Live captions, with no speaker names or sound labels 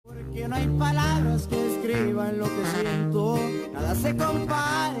Porque no hay palabras que describan lo que siento, nada se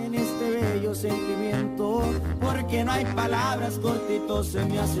compara en este bello sentimiento. Porque no hay palabras, cortito se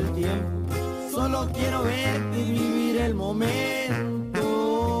me hace el tiempo. Solo quiero verte y vivir el momento.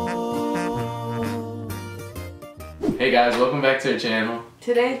 Hey guys, welcome back to our channel.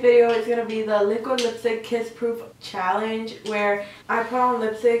 Today's video is going to be the liquid lipstick kiss proof challenge, where I put on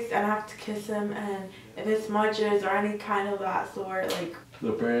lipsticks and I have to kiss them, and if it smudges or any kind of that sort, like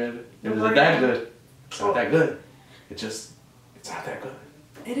The brand, it isn't that good. It's not that good. It's not that good.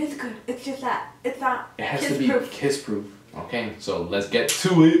 It is good. It's just that it's not. It has to be kiss proof. Okay, so let's get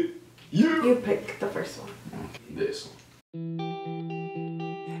to it. Yeah. You pick the first one. This one.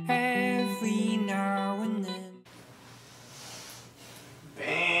 Every now and then.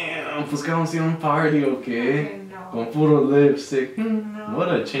 Damn, pues que vamos a ir a un party, okay? No. Con puro lipstick. No.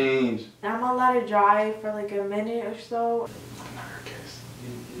 What a change. I'm gonna let it dry for like a minute or so.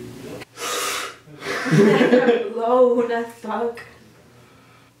 Low, that suck.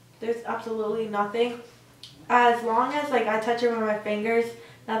 There's absolutely nothing. As long as like I touch it with my fingers,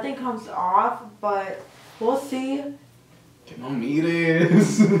 nothing comes off, but we'll see. Que no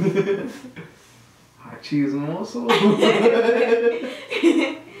mires. Ay, chismoso.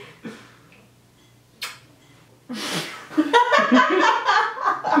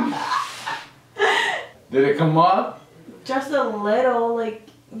 Did it come off? Just a little, like,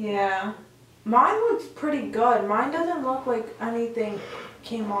 yeah. Mine looks pretty good. Mine doesn't look like anything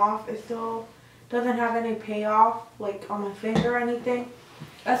came off. It still doesn't have any payoff, like on my finger or anything.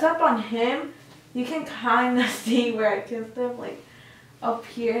 Except on him, you can kind of see where I kissed him, like up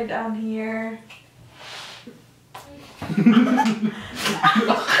here, down here.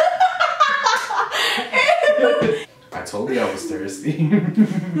 I told you I was thirsty.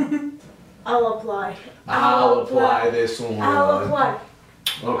 I'll apply. I'll apply this one. I'll apply.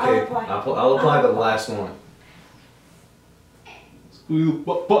 Okay, I'll apply the last one. Squeal,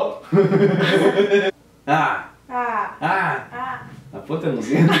 pop, pop. Ah. Ah. Ah. Ah. Apunta en los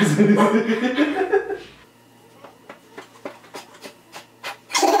dientes.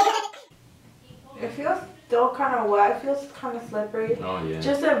 It feels still kind of wet. It feels kind of slippery. Oh yeah.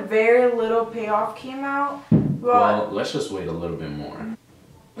 Just a very little payoff came out. But Well, let's just wait a little bit more.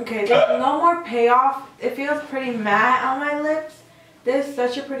 okay, there's no more payoff. It feels pretty matte on my lips. This is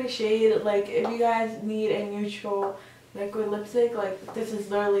such a pretty shade. Like, if you guys need a neutral liquid lipstick, like, this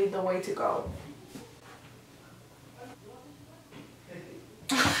is literally the way to go.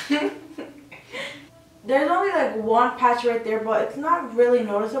 There's only like one patch right there, but it's not really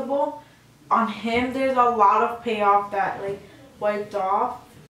noticeable. On him, there's a lot of payoff that like wiped off.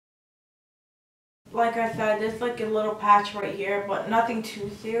 Like I said, there's like a little patch right here, but nothing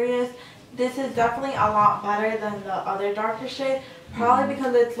too serious. This is definitely a lot better than the other darker shade. Probably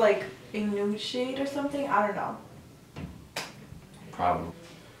because it's like a nude shade or something. I don't know. Probably.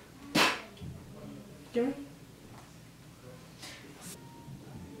 Give me.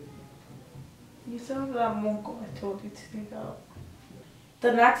 You still have that moco I told you to take out.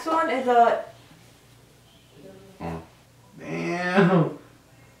 The next one is a... Oh. Damn.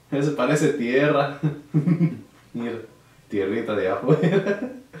 Eso parece tierra. Mira, tierrita de afuera.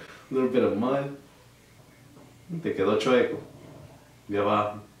 A little bit of mud. Te quedó chueco. De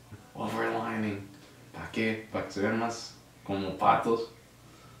abajo. Overlining. ¿Para qué? Para que se vean más como patos.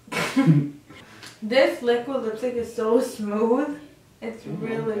 This liquid lipstick is so smooth. It's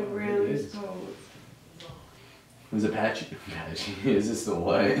really, really smooth. Is it patchy? Patchy. Is this the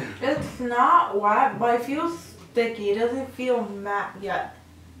white? It's not wet, but it feels sticky. It doesn't feel matte yet.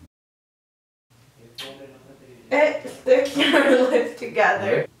 It sticks your lips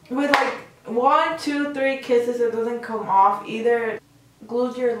together. With like 1, 2, 3 kisses, it doesn't come off. Either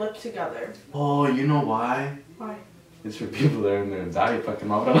glues your lips together. Oh, you know why? Why? It's for people that are in their diet para que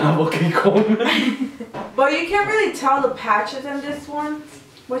no abran la boca y coman. But you can't really tell the patches in this one,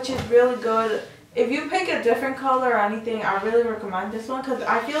 which is really good. If you pick a different color or anything, I really recommend this one because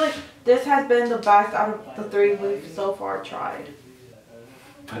I feel like this has been the best out of the 3 we've so far tried.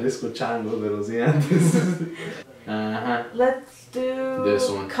 Parezco chango de los dientes. Uh-huh. Let's do This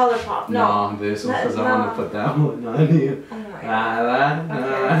one. Color Pop. No, this one, because I no. want to put that one on you. Oh my god.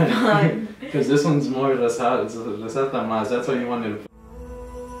 Okay, fine. Because this one's more resalta más. That's what you wanted to put.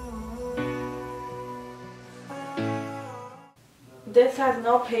 This has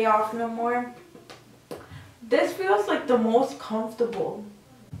no payoff no more. This feels like the most comfortable.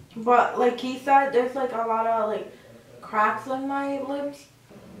 But like he said, there's like a lot of like cracks on my lips.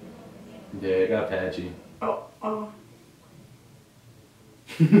 Yeah, it got patchy. Oh.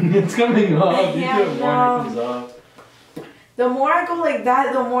 It's coming off. Yeah, You do it more and it comes off. The more I go like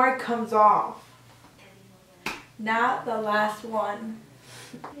that, the more it comes off. Now the last one.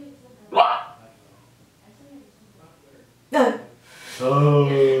 Oh.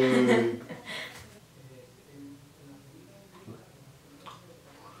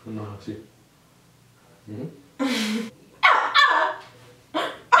 No, sí.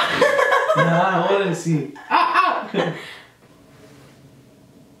 Ah, ahora sí.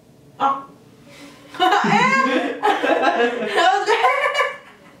 Oh.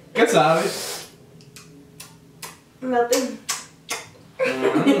 ¿Qué sabes? Nothing.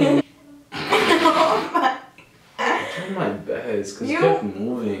 Try my best, because You- you kept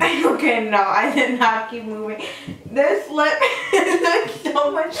moving. Okay, no, I did not keep moving. This lip is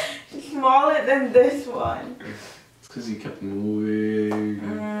so much smaller than this one. It's because you kept moving.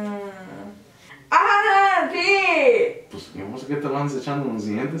 Ah, Pete! Pues vamos a que te vas echando los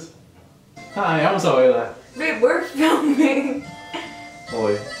dientes. Ah, ya vamos a bailar. Pete, we're filming.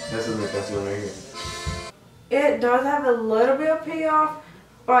 Hoy, esa es mi canción ahí. It does have a little bit of payoff,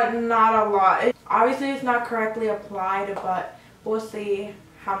 but not a lot. Obviously, it's not correctly applied, but we'll see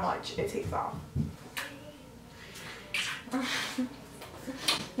how much it takes off.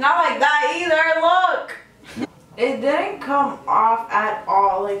 Not like that either, look! It didn't come off at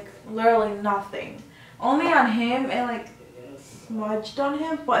all, like literally nothing. Only on him, it like smudged on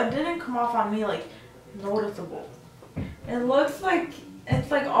him, but it didn't come off on me like noticeable. It looks like it's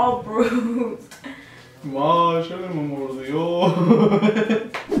like all bruised. Ma, Shirley me mordió.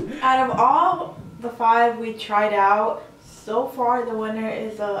 Out of all the 5 we tried out, so far the winner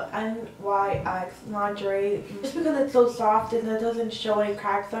is a NYX lingerie. Just because it's so soft and it doesn't show any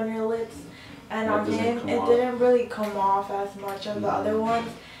cracks on your lips. And It on doesn't him, come it off. didn't really come off as much as the other ones.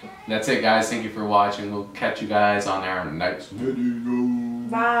 That's it, guys. Thank you for watching. We'll catch you guys on our next video.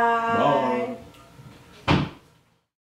 Bye. Bye.